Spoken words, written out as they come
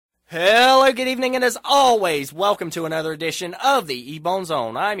Hello, good evening, and as always, welcome to another edition of the E-Bone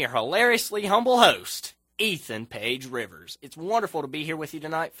Zone. I'm your hilariously humble host, Ethan Page Rivers. It's wonderful to be here with you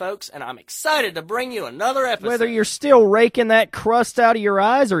tonight, folks, and I'm excited to bring you another episode. Whether you're still raking that crust out of your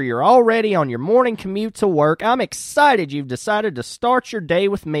eyes or you're already on your morning commute to work, I'm excited you've decided to start your day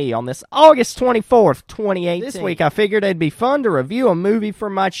with me on this August 24th, 2018. This week I figured it'd be fun to review a movie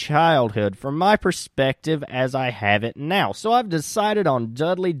from my childhood, from my perspective as I have it now. So I've decided on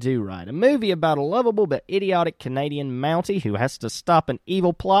Dudley Do-Right, a movie about a lovable but idiotic Canadian Mountie who has to stop an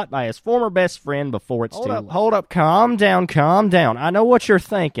evil plot by his former best friend before it's too late. Hold up, calm down. I know what you're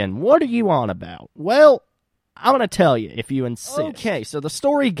thinking. What are you on about? Well, I'm going to tell you if you insist. Okay, so the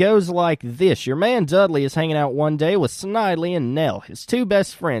story goes like this. Your man Dudley is hanging out one day with Snidely and Nell, his two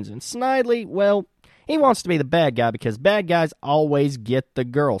best friends. And Snidely, well, he wants to be the bad guy because bad guys always get the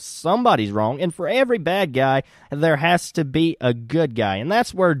girl. Somebody's wrong, and for every bad guy, there has to be a good guy. And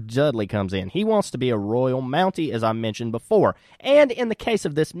that's where Dudley comes in. He wants to be a royal Mountie, as I mentioned before. And in the case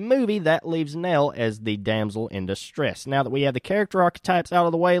of this movie, that leaves Nell as the damsel in distress. Now that we have the character archetypes out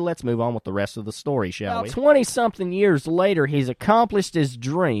of the way, let's move on with the rest of the story, shall we? 20-something years later, he's accomplished his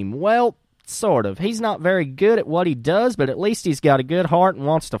dream. Well, sort of. He's not very good at what he does, but at least he's got a good heart and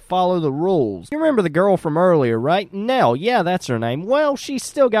wants to follow the rules. You remember the girl from earlier, right? Nell, yeah, that's her name. Well, she's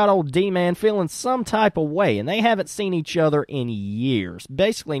still got old D-Man feeling some type of way, and they haven't seen each other in years.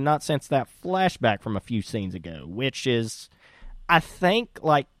 Basically, not since that flashback from a few scenes ago, which is, I think,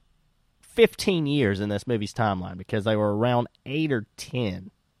 like 15 years in this movie's timeline, because they were around 8 or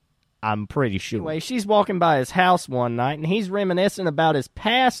 10. I'm pretty sure. Anyway, she's walking by his house one night, and he's reminiscing about his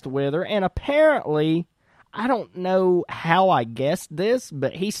past with her, and apparently, I don't know how I guessed this,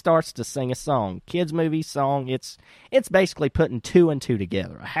 but he starts to sing a song. Kids movie song. It's basically putting two and two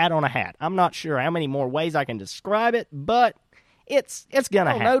together. A hat on a hat. I'm not sure how many more ways I can describe it, but it's gonna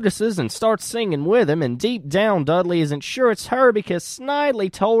happen. Notices and starts singing with him, and deep down, Dudley isn't sure it's her because Snidely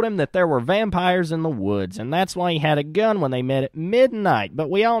told him that there were vampires in the woods, and that's why he had a gun when they met at midnight. But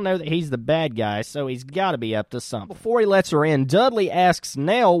we all know that he's the bad guy, so he's got to be up to something. Before he lets her in, Dudley asks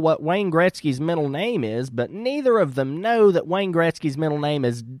Nell what Wayne Gretzky's middle name is, but neither of them know that Wayne Gretzky's middle name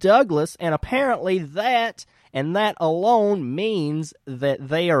is Douglas, and apparently that alone means that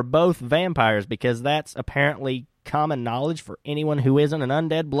they are both vampires, because that's apparently common knowledge for anyone who isn't an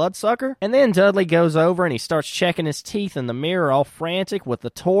undead bloodsucker. And then Dudley goes over and he starts checking his teeth in the mirror, all frantic with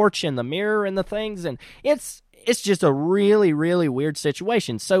the torch and the mirror and the things, and it's just a really, really weird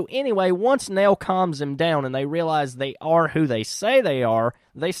situation. So anyway, once Nell calms him down and they realize they are who they say they are,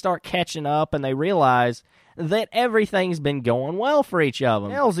 they start catching up and they realize that everything's been going well for each of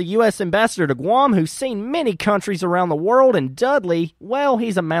them. Nell's a U.S. ambassador to Guam who's seen many countries around the world, and Dudley, well,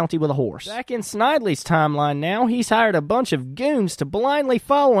 he's a Mountie with a horse. Back in Snidely's timeline now, he's hired a bunch of goons to blindly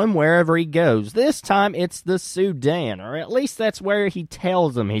follow him wherever he goes. This time, it's the Sudan, or at least that's where he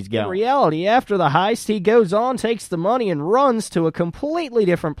tells them he's going. In reality, after the heist, he goes on, takes the money, and runs to a completely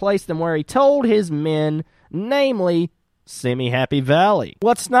different place than where he told his men, namely Semi-Happy Valley.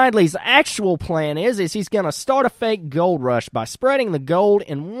 What Snidely's actual plan is he's going to start a fake gold rush by spreading the gold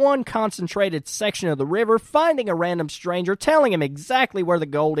in one concentrated section of the river, finding a random stranger, telling him exactly where the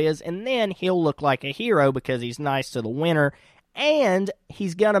gold is, and then he'll look like a hero because he's nice to the winner. And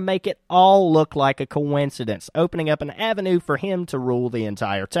he's going to make it all look like a coincidence, opening up an avenue for him to rule the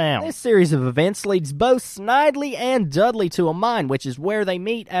entire town. This series of events leads both Snidely and Dudley to a mine, which is where they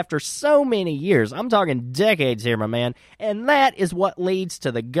meet after so many years. I'm talking decades here, my man. And that is what leads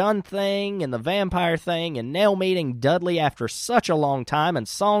to the gun thing and the vampire thing and Nell meeting Dudley after such a long time and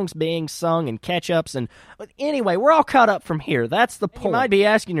songs being sung and catch-ups. And anyway, we're all caught up from here. That's the point. You might be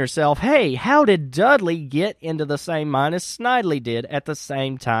asking yourself, hey, how did Dudley get into the same mine as Snidely did at the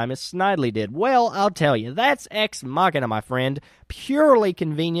same time as Snidely did? Well, I'll tell you, that's ex machina, my friend, purely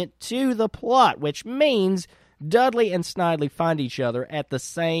convenient to the plot, which means Dudley and Snidely find each other at the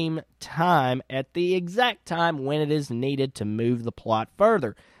same time, at the exact time when it is needed to move the plot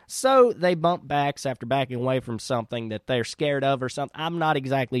further. So they bump backs after backing away from something that they're scared of or something. I'm not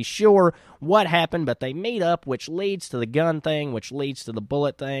exactly sure what happened, but they meet up, which leads to the gun thing, which leads to the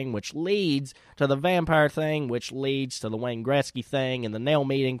bullet thing, which leads to the vampire thing, which leads to the Wayne Gretzky thing and the Nell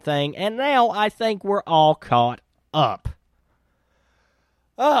meeting thing. And now I think we're all caught up.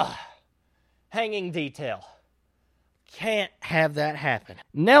 Hanging detail. Can't have that happen.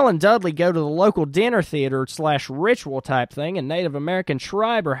 Nell and Dudley go to the local dinner theater / ritual type thing a Native American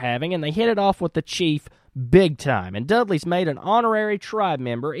tribe are having, and they hit it off with the chief big time. And Dudley's made an honorary tribe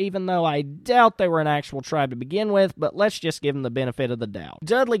member, even though I doubt they were an actual tribe to begin with, but let's just give him the benefit of the doubt.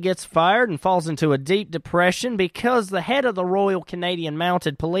 Dudley gets fired and falls into a deep depression because the head of the Royal Canadian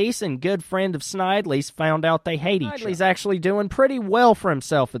Mounted Police and good friend of Snidely's found out they hate each other. Snidely's actually doing pretty well for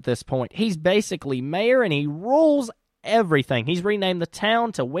himself at this point. He's basically mayor and he rules everything. He's renamed the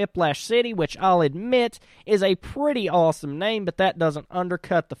town to Whiplash City, which I'll admit is a pretty awesome name, but that doesn't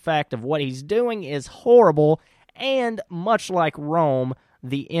undercut the fact of what he's doing is horrible, and much like Rome,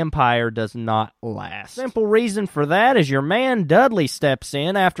 the empire does not last. Simple reason for that is your man Dudley steps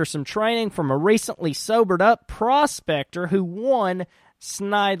in after some training from a recently sobered up prospector who won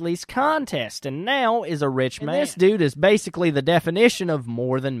Snidely's contest, and now is a rich man. This dude is basically the definition of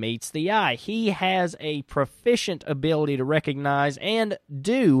more than meets the eye. He has a proficient ability to recognize and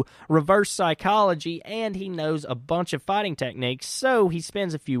do reverse psychology, and he knows a bunch of fighting techniques, so he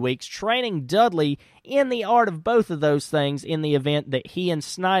spends a few weeks training Dudley in the art of both of those things in the event that he and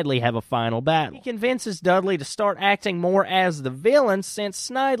Snidely have a final battle. He convinces Dudley to start acting more as the villain since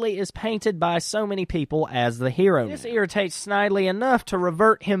Snidely is painted by so many people as the hero. This irritates Snidely enough to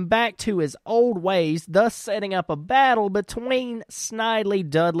revert him back to his old ways, thus setting up a battle between Snidely,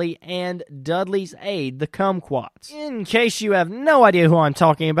 Dudley, and Dudley's aide, the Kumquats. In case you have no idea who I'm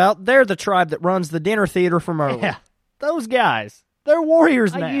talking about, they're the tribe that runs the dinner theater from earlier. Yeah, those guys. They're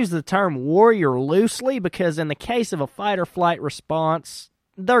warriors now. I use the term warrior loosely because in the case of a fight-or-flight response,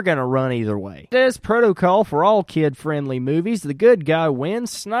 they're going to run either way. As protocol for all kid-friendly movies, the good guy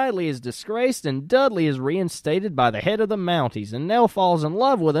wins, Snidely is disgraced, and Dudley is reinstated by the head of the Mounties, and Nell falls in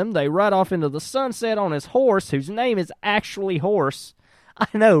love with him. They ride off into the sunset on his horse, whose name is actually Horse. I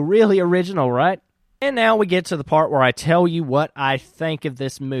know, really original, right? And now we get to the part where I tell you what I think of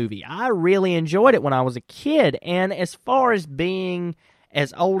this movie. I really enjoyed it when I was a kid, and as far as being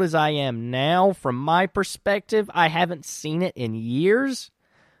as old as I am now, from my perspective, I haven't seen it in years,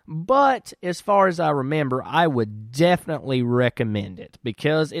 but as far as I remember, I would definitely recommend it,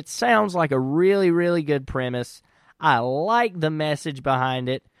 because it sounds like a really, really good premise. I like the message behind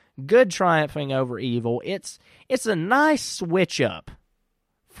it. Good triumphing over evil. It's a nice switch up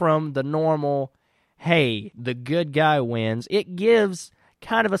from the normal, hey, the good guy wins. It gives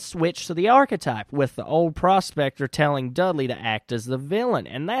kind of a switch to the archetype with the old prospector telling Dudley to act as the villain,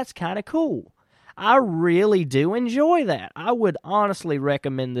 and that's kind of cool. I really do enjoy that. I would honestly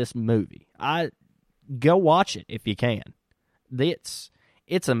recommend this movie. Go watch it if you can. It's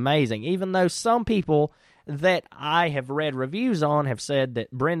amazing, even though some people that I have read reviews on have said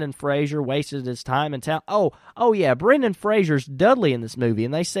that Brendan Fraser wasted his time and talent. Oh yeah, Brendan Fraser's Dudley in this movie,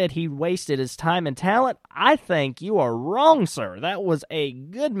 and they said he wasted his time and talent. I think you are wrong, sir. That was a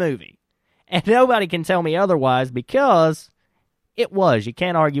good movie, and nobody can tell me otherwise because it was. You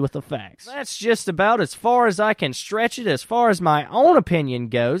can't argue with the facts. That's just about as far as I can stretch it as far as my own opinion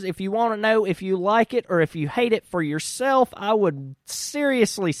goes. If you want to know if you like it or if you hate it for yourself, I would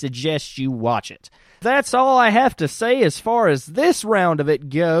seriously suggest you watch it. That's all I have to say as far as this round of it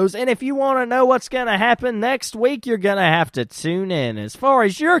goes, and if you want to know what's going to happen next week, you're going to have to tune in. As far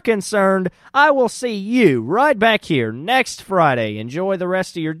as you're concerned, I will see you right back here next Friday. Enjoy the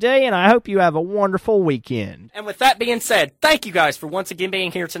rest of your day, and I hope you have a wonderful weekend. And with that being said, thank you guys for once again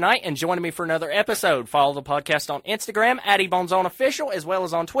being here tonight and joining me for another episode. Follow the podcast on Instagram at eBonesOnOfficial, as well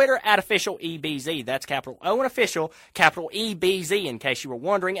as on Twitter at OfficialEBZ. That's capital O and official, capital EBZ, in case you were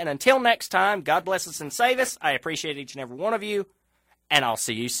wondering. And until next time, God bless us and save us. I appreciate each and every one of you, and I'll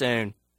see you soon.